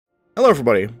Hello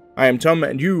everybody, I am Tom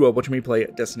and you are watching me play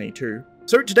Destiny 2.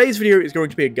 So today's video is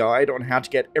going to be a guide on how to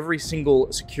get every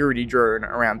single security drone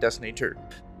around Destiny 2.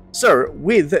 So,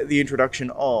 with the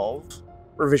introduction of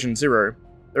Revision 0,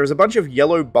 there is a bunch of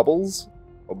yellow bubbles,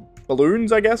 or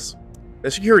balloons I guess?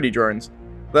 They're security drones,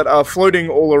 that are floating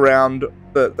all around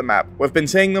the map. We've been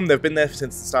seeing them, they've been there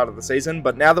since the start of the season,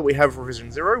 but now that we have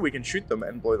Revision 0, we can shoot them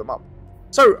and blow them up.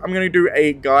 So, I'm going to do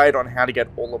a guide on how to get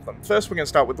all of them. First, we're going to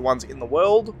start with the ones in the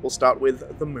world. We'll start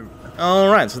with the moon.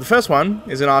 Alright, so the first one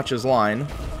is an archer's line. You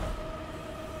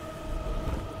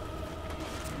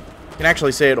can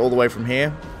actually see it all the way from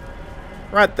here.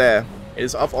 Right there. It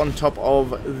is up on top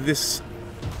of this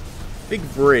big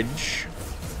bridge.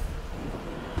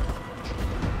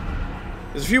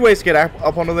 There's a few ways to get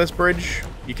up onto this bridge.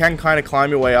 You can kind of climb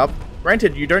your way up.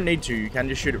 Granted, you don't need to, you can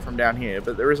just shoot it from down here,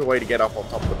 but there is a way to get up on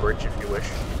top of the bridge if you wish.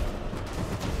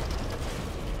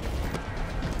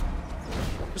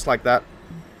 Just like that.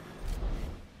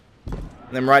 And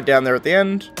then right down there at the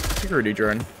end, security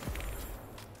drone.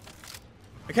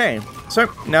 Okay,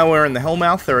 so now we're in the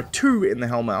Hellmouth. There are two in the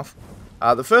Hellmouth.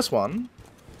 The first one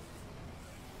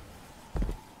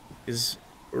is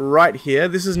right here.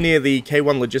 This is near the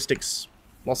K1 Logistics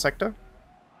Lost Sector.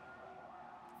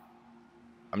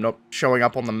 I'm not showing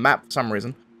up on the map for some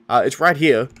reason. It's right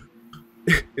here,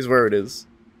 is where it is.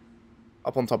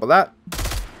 Up on top of that.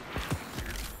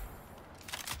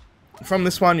 From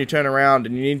this one, you turn around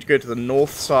and you need to go to the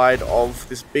north side of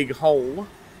this big hole.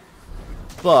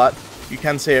 But you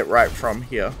can see it right from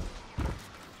here.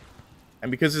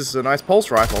 And because this is a nice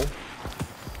pulse rifle,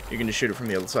 you can just shoot it from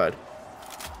the other side.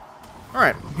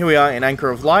 Alright, here we are in Anchor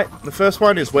of Light. The first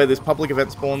one is where this public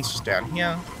event spawns, just down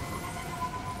here.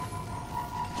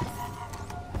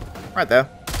 Right there.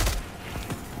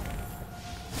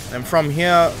 And from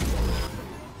here,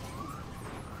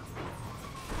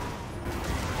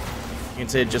 you can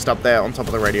see it just up there on top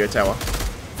of the radio tower.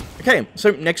 Okay,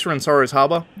 so next we're in Sorrow's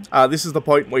Harbor. This is the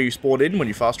point where you spawn in when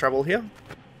you fast travel here.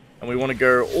 And we want to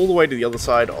go all the way to the other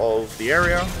side of the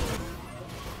area.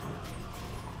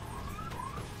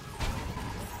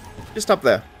 Just up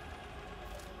there.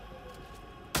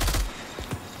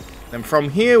 Then from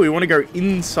here, we want to go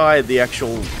inside the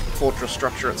actual fortress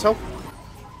structure itself.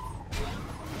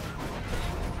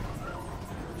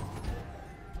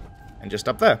 And just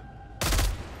up there.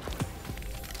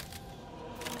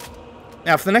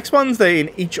 Now, for the next ones, they're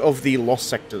in each of the lost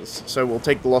sectors. So we'll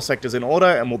take the lost sectors in order,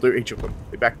 and we'll do each of them.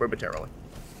 Be back momentarily.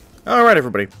 Alright,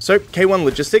 everybody. So, K1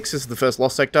 Logistics is the first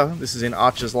lost sector. This is in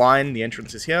Archer's Line. The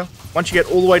entrance is here. Once you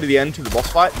get all the way to the end to the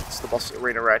boss fight, it's the boss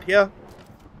arena right here.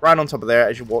 Right on top of there,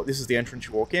 as you walk, this is the entrance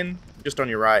you walk in. Just on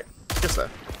your right. Just there.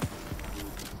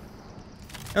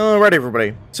 Alright,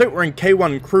 everybody. So, we're in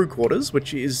K1 Crew Quarters,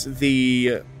 which is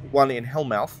the one in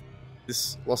Hellmouth.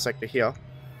 This lost sector here.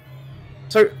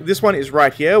 So, this one is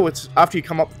right here. It's after you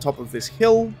come up the top of this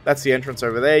hill. That's the entrance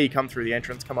over there. You come through the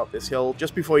entrance, come up this hill.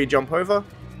 Just before you jump over,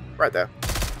 right there.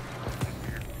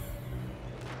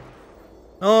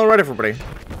 Alright, everybody.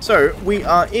 So, we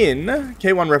are in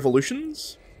K1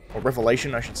 Revolutions. Or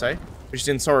Revelation, I should say. Which is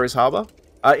in Sorrow's Harbor.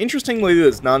 Interestingly,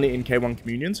 there's none in K1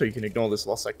 Communion, so you can ignore this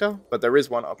lost sector. But there is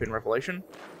one up in Revelation.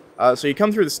 So you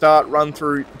come through the start, run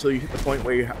through until you hit the point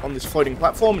where you're on this floating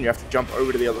platform, and you have to jump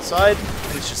over to the other side,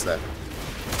 and it's just there.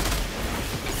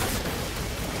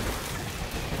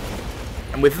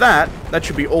 And with that, that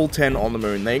should be all 10 on the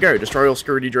moon. There you go, destroy all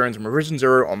security drones and Revision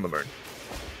 0 on the moon.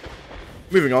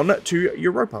 Moving on to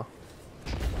Europa.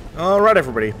 Alright,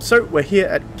 everybody, so we're here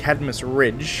at Cadmus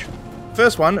Ridge.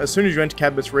 First one, as soon as you enter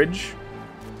Cadmus Ridge,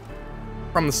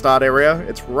 from the start area,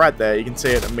 it's right there, you can see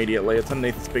it immediately, it's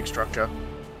underneath this big structure.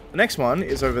 The next one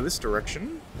is over this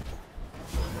direction.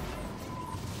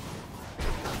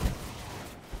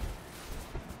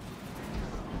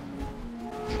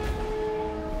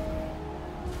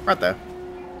 Right there.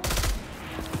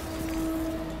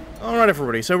 Alright,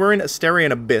 everybody, so we're in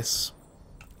Asterian Abyss.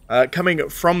 Coming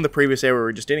from the previous area we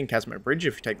were just in Casmet Bridge,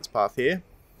 if you take this path here.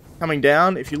 Coming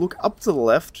down, if you look up to the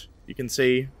left, you can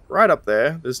see right up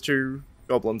there, there's two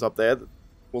goblins up there that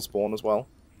will spawn as well.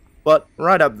 But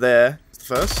right up there is the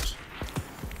first.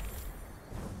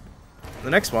 The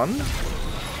next one,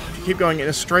 if you keep going in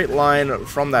a straight line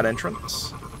from that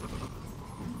entrance.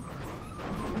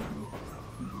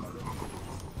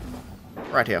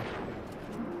 Right here.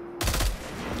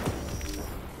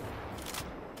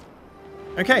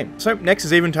 Okay, so next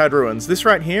is Eventide Ruins. This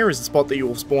right here is the spot that you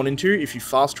will spawn into if you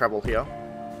fast travel here.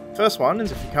 First one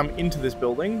is if you come into this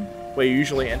building, where you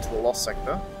usually enter the Lost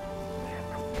Sector.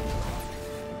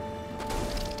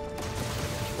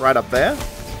 Right up there.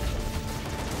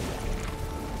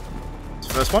 It's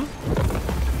the first one.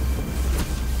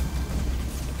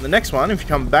 The next one, if you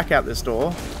come back out this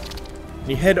door,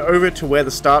 you head over to where the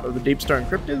start of the Deep Stone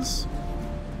Crypt is.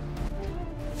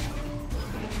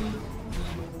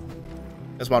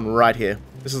 There's one right here.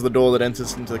 This is the door that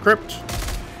enters into the crypt.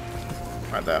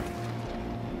 Right there.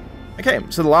 Okay,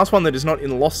 so the last one that is not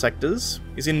in Lost Sectors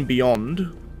is in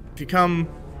Beyond. If you come...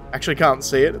 Actually can't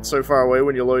see it, it's so far away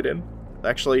when you load in. It's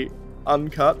actually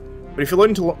uncut. But if you load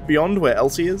into Beyond, where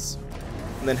Elsie is,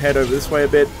 and then head over this way a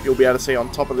bit, you'll be able to see on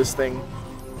top of this thing,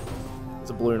 there's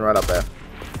a balloon right up there.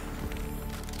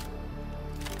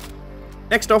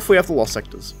 Next off, we have the Lost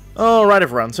Sectors. Alright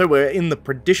everyone, so we're in the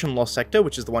Perdition Lost Sector,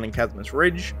 which is the one in Cadmus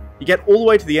Ridge. You get all the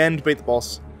way to the end, beat the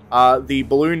boss. The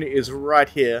balloon is right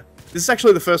here. This is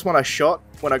actually the first one I shot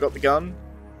when I got the gun.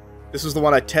 This was the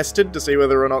one I tested to see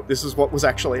whether or not this is what was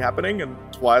actually happening, and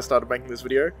that's why I started making this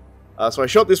video. So I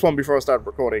shot this one before I started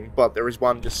recording, but there is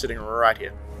one just sitting right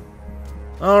here.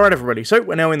 Alright everybody, so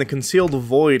we're now in the Concealed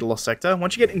Void Lost Sector.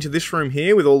 Once you get into this room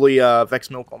here with all the Vex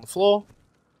Milk on the floor,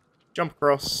 jump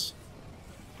across,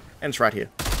 and it's right here.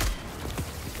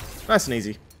 Nice and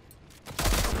easy.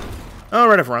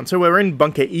 Alright everyone, so we're in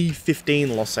Bunker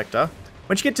E15 Lost Sector.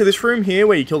 Once you get to this room here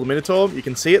where you kill the Minotaur, you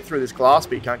can see it through this glass,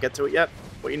 but you can't get to it yet.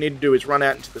 What you need to do is run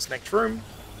out into this next room.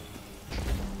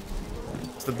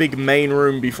 It's the big main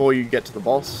room before you get to the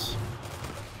boss.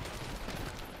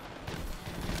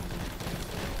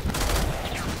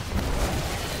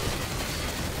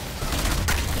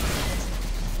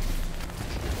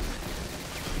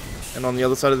 And on the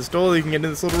other side of this door, you can get into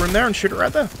this little room there and shoot it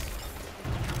right there.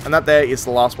 And that there is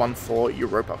the last one for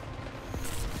Europa.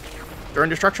 Drone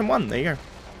Destruction 1, there you go.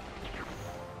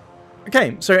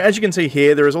 Okay, so as you can see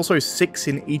here, there is also 6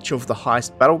 in each of the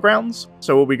Heist Battlegrounds.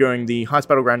 So we'll be going the Heist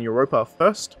Battleground Europa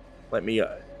first. Let me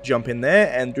jump in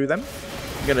there and do them.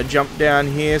 I'm going to jump down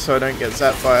here so I don't get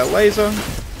zapped by a laser.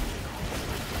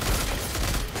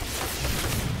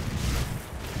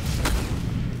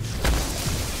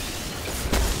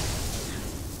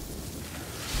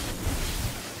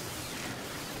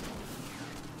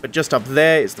 But just up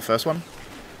there is the first one.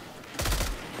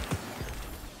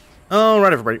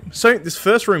 Alright everybody, so this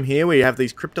first room here where you have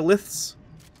these cryptoliths,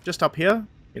 just up here,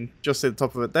 you can just see the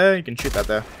top of it there, you can shoot that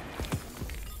there.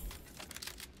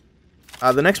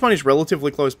 The next one is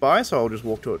relatively close by, so I'll just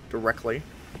walk to it directly.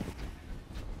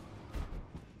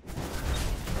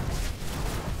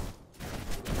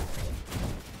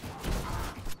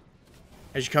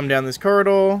 As you come down this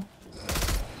corridor,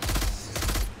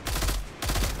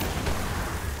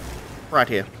 right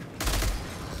here.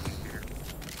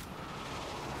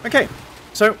 Okay,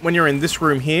 so when you're in this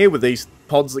room here with these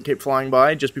pods that keep flying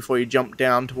by just before you jump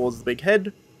down towards the big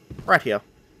head, right here.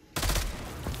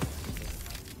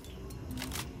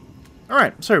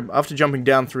 Alright, so after jumping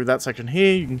down through that section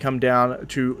here, you can come down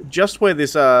to just where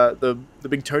this the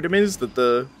big totem is that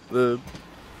the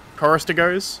chorister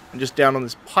goes, and just down on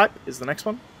this pipe is the next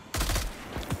one.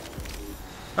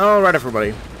 Alright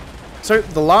everybody, so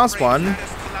the last one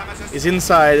is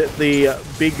inside the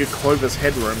big Clovis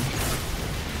head room.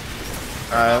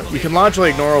 You can largely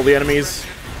ignore all the enemies.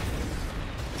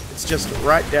 It's just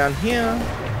right down here,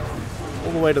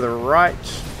 all the way to the right,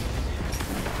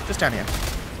 just down here.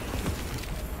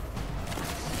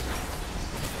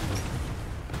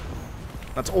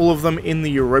 That's all of them in the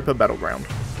Europa Battleground.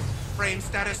 Frame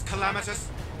status calamitous.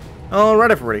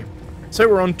 Alright everybody, so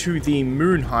we're on to the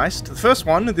Moon Heist. The first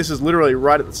one, this is literally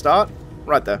right at the start,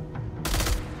 right there.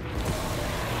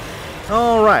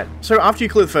 Alright, so after you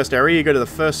clear the first area, you go to the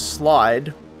first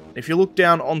slide. If you look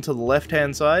down onto the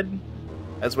left-hand side,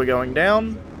 as we're going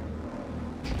down,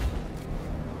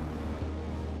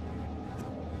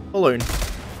 balloon.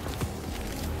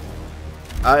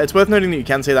 It's worth noting that you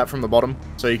can see that from the bottom,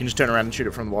 so you can just turn around and shoot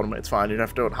it from the bottom, it's fine, you don't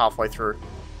have to do it halfway through.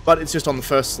 But it's just on the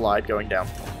first slide going down.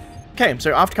 Okay,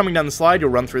 so after coming down the slide, you'll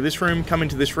run through this room, come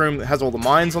into this room that has all the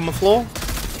mines on the floor,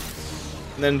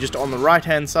 and then just on the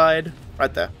right-hand side,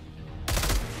 right there.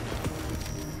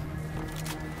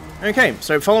 Okay,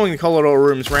 so following the corridor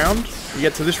rooms round, you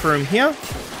get to this room here,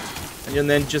 and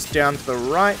then just down to the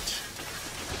right,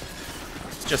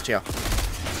 it's just here.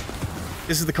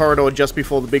 This is the corridor just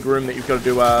before the big room that you've got to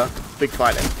do a big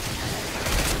fight in.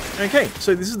 Okay,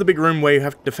 so this is the big room where you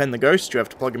have to defend the ghost, you have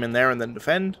to plug him in there and then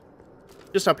defend.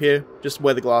 Just up here, just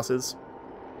where the glass is.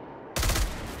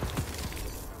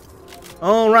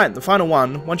 Alright, the final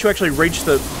one, once you actually reach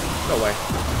the... Go away.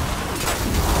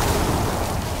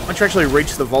 Once you actually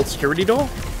reach the vault security door,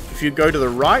 if you go to the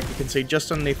right, you can see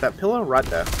just underneath that pillar, right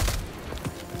there.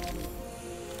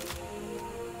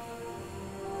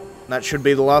 And that should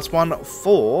be the last one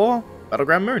for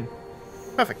Battleground Moon.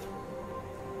 Perfect.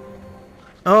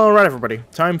 Alright everybody,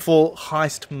 time for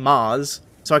Heist Mars.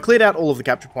 So I cleared out all of the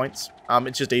capture points.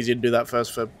 It's just easier to do that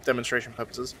first for demonstration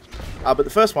purposes. But the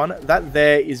first one, that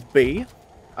there is B.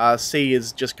 C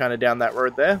is just kind of down that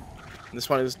road there. And this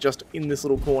one is just in this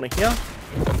little corner here.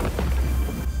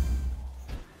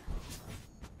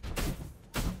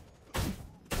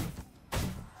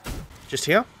 Just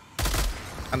here.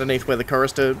 Underneath where the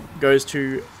chorister goes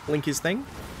to link his thing.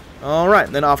 Alright,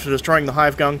 and then after destroying the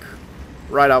hive gunk,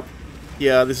 right up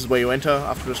here, this is where you enter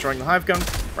after destroying the hive gunk,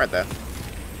 right there.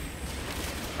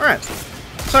 Alright,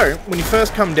 so when you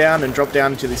first come down and drop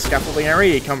down into this scaffolding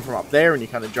area, you come from up there and you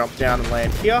kind of jump down and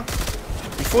land here.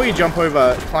 Before you jump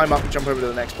over, climb up and jump over to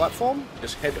the next platform,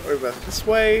 just head over this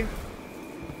way.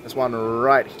 There's one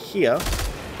right here.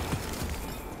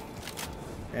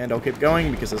 And I'll keep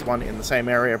going because there's one in the same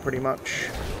area pretty much.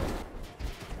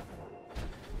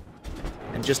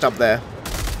 And just up there,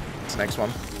 this next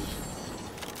one.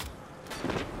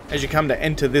 As you come to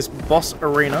enter this boss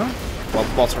arena,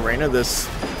 this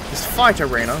fight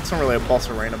arena, it's not really a boss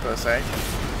arena per se.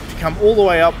 If you come all the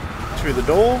way up to the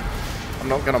door, I'm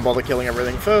not going to bother killing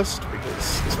everything first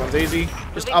because this one's easy.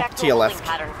 Just up to your left,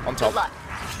 on top.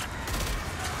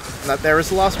 And that there is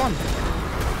the last one.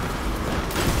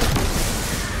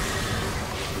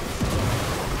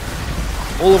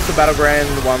 All of the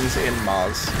Battleground ones in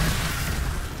Mars.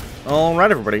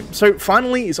 Alright everybody, so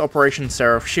finally is Operation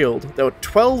Seraph Shield. There were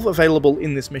 12 available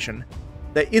in this mission.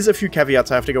 There is a few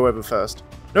caveats I have to go over first.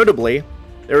 Notably,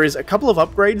 there is a couple of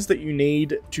upgrades that you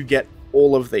need to get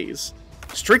all of these.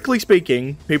 Strictly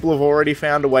speaking, people have already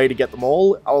found a way to get them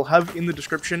all. I'll have in the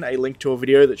description a link to a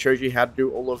video that shows you how to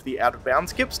do all of the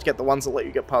out-of-bounds skips to get the ones that let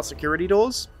you get past security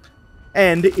doors.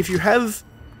 And if you have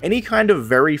any kind of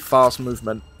very fast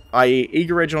movement, i.e.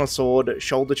 Eager Edge on a sword,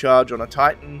 shoulder charge on a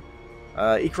Titan,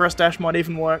 Icarus Dash might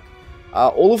even work.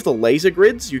 All of the laser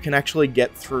grids you can actually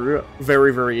get through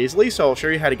very, very easily, so I'll show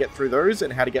you how to get through those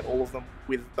and how to get all of them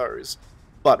with those.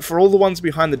 But for all the ones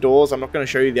behind the doors, I'm not going to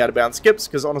show you the out-of-bounds skips,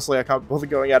 because honestly I can't bother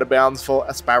going out of bounds for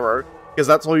a sparrow, because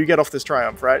that's all you get off this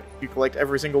Triumph, right? You collect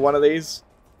every single one of these,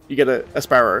 you get a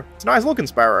sparrow. It's a nice looking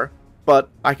sparrow, but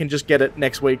I can just get it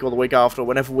next week or the week after,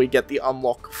 whenever we get the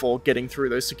unlock for getting through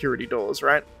those security doors,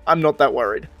 right? I'm not that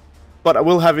worried. But I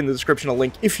will have in the description a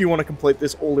link if you want to complete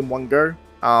this all in one go.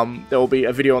 There will be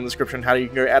a video in the description how you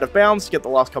can go out of bounds to get the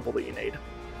last couple that you need.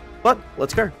 But,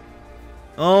 let's go.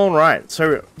 Alright,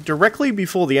 so directly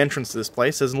before the entrance to this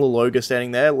place, there's a little ogre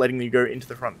standing there, letting you go into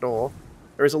the front door.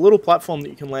 There is a little platform that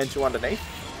you can land to underneath.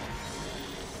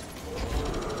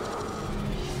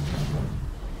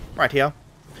 Right here.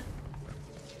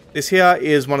 This here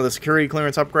is one of the security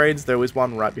clearance upgrades. There is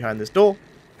one right behind this door.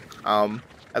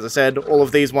 As I said, all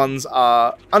of these ones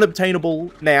are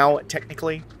unobtainable now,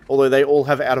 technically, although they all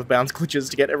have out-of-bounds glitches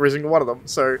to get every single one of them,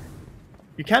 so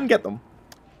you can get them.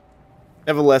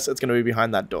 Nevertheless, it's going to be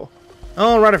behind that door.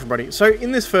 Alright everybody, so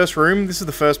in this first room, this is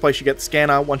the first place you get the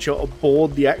scanner once you're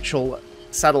aboard the actual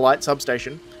satellite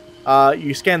substation.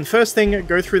 You scan the first thing,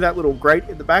 go through that little grate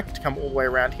in the back to come all the way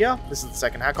around here. This is the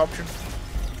second hack option.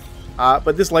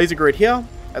 But this laser grid here,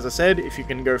 as I said, if you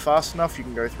can go fast enough, you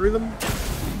can go through them.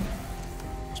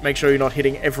 Just make sure you're not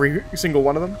hitting every single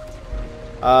one of them.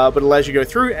 But it allows you to go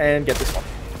through and get this one.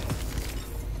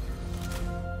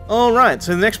 Alright,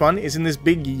 so the next one is in this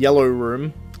big yellow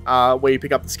room, where you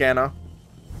pick up the scanner.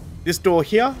 This door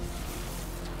here.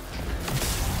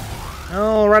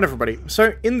 Alright everybody,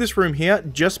 so in this room here,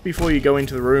 just before you go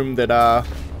into the room that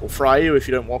will fry you if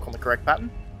you don't walk on the correct pattern,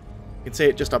 you can see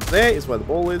it just up there is where the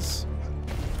ball is.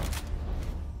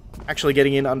 Actually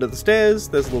getting in under the stairs,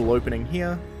 there's a little opening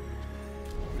here,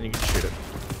 and you can shoot it.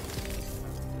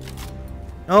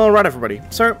 Alright everybody,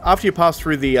 so after you pass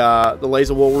through the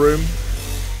laser wall room,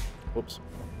 whoops,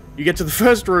 you get to the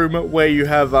first room where you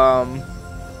have,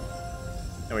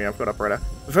 there we go, I've got Operator.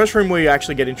 The first room where you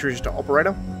actually get introduced to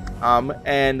Operator,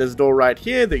 and there's a door right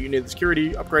here that you need the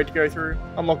security upgrade to go through.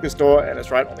 Unlock this door, and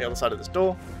it's right on the other side of this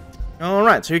door.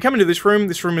 Alright, so you come into this room.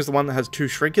 This room is the one that has two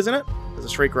Shriekers in it. There's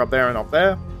a Shrieker up there and up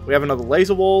there. We have another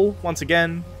laser wall, once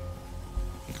again.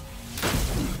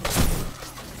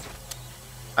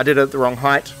 I did it at the wrong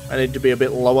height. I need to be a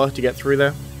bit lower to get through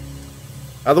there.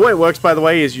 The way it works, by the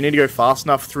way, is you need to go fast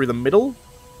enough through the middle.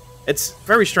 It's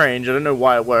very strange. I don't know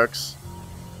why it works.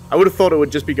 I would have thought it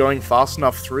would just be going fast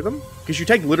enough through them, because you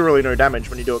take literally no damage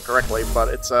when you do it correctly, but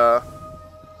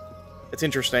it's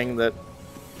interesting that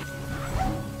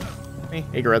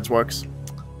Eager Edge works.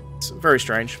 It's very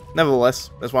strange.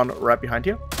 Nevertheless, there's one right behind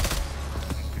here.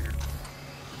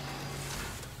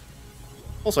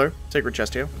 Also, secret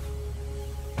chest here.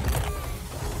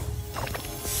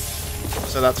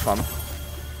 So that's fun.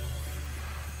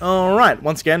 Alright,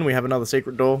 once again, we have another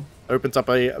secret door. Opens up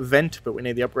a vent, but we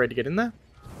need the upgrade to get in there.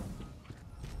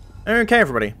 Okay,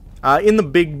 everybody. In the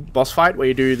big boss fight, where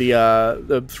you do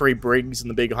the 3 Briggs and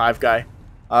the big hive guy,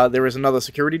 there is another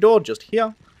security door just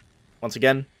here. Once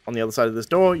again, on the other side of this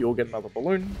door, you'll get another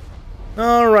balloon.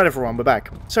 Alright, everyone, we're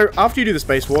back. So, after you do the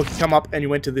spacewalk, you come up and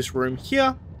you enter this room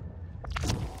here.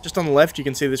 Just on the left, you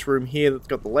can see this room here that's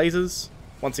got the lasers.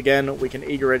 Once again, we can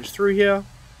eager edge through here.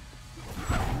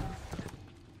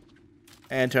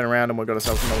 And turn around and we've got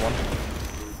ourselves another one.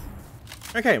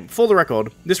 Okay, for the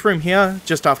record, this room here,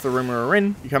 just after the room we were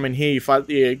in, you come in here,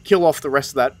 you kill off the rest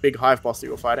of that big hive boss that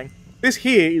you were fighting. This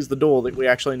here is the door that we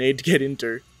actually need to get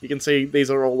into. You can see these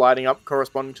are all lighting up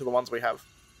corresponding to the ones we have.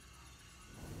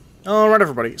 Alright,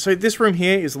 everybody, so this room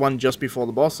here is the one just before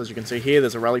the boss. As you can see here,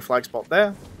 there's a rally flag spot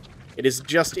there. It is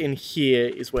just in here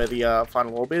is where the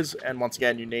final orb is, and once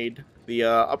again you need the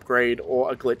upgrade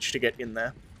or a glitch to get in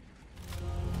there.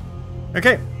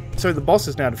 Okay, so the boss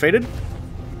is now defeated.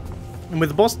 And with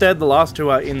the boss dead, the last 2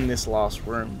 are in this last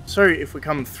room. So if we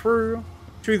come through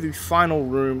to the final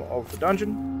room of the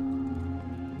dungeon,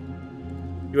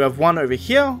 you have one over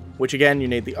here, which again you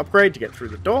need the upgrade to get through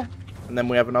the door. And then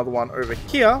we have another one over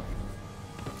here,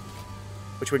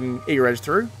 which we can eager edge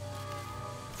through.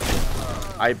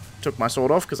 I took my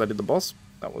sword off because I did the boss.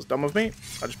 That was dumb of me.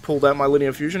 I just pulled out my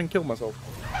linear fusion and killed myself.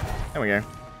 There we go.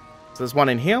 So there's one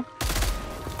in here.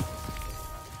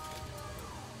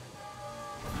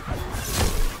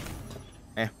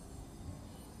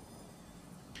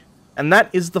 And that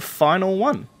is the final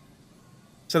one.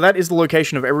 So that is the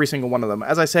location of every single one of them.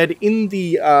 As I said, in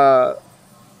the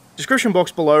description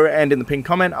box below and in the pinned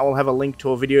comment, I will have a link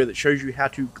to a video that shows you how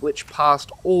to glitch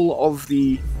past all of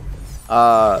the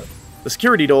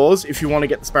security doors if you want to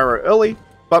get the sparrow early.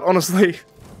 But honestly,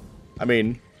 I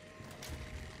mean,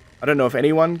 I don't know if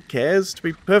anyone cares, to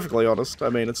be perfectly honest. I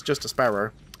mean, it's just a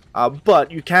sparrow.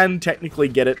 But you can technically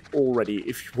get it already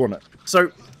if you want it.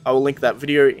 So I will link that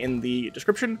video in the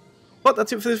description. But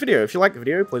that's it for this video. If you like the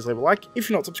video, please leave a like. If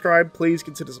you're not subscribed, please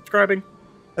consider subscribing.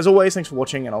 As always, thanks for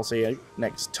watching, and I'll see you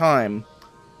next time.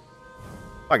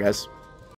 Bye, guys.